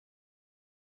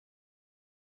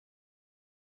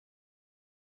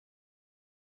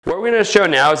What we're going to show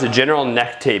now is a general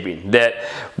neck taping that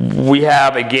we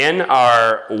have. Again,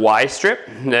 our Y strip,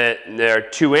 they're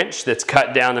 2-inch, that's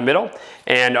cut down the middle,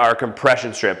 and our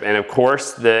compression strip, and of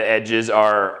course the edges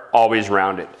are always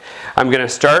rounded. I'm going to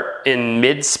start in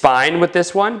mid-spine with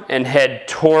this one and head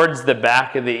towards the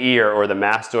back of the ear or the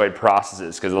mastoid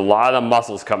processes, because a lot of the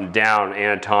muscles come down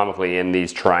anatomically in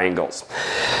these triangles.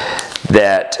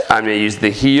 That I'm going to use the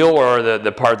heel or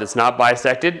the part that's not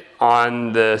bisected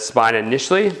on the spine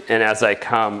initially, and as I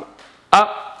come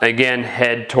up, again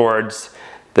head towards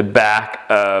the back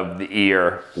of the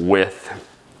ear with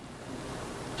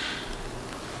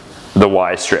the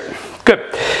Y strip.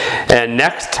 Good. And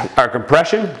next, our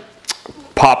compression.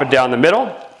 Pop it down the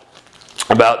middle.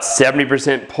 About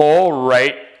 70% pull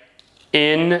right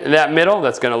in that middle.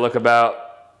 That's going to look about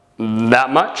that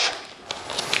much.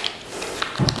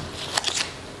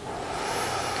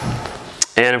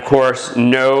 And of course,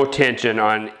 no tension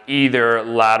on either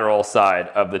lateral side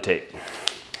of the tape.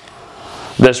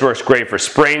 This works great for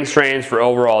sprain strains, for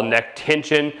overall neck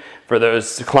tension, for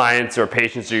those clients or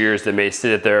patients of yours that may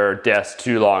sit at their desk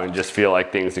too long and just feel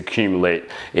like things accumulate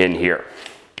in here.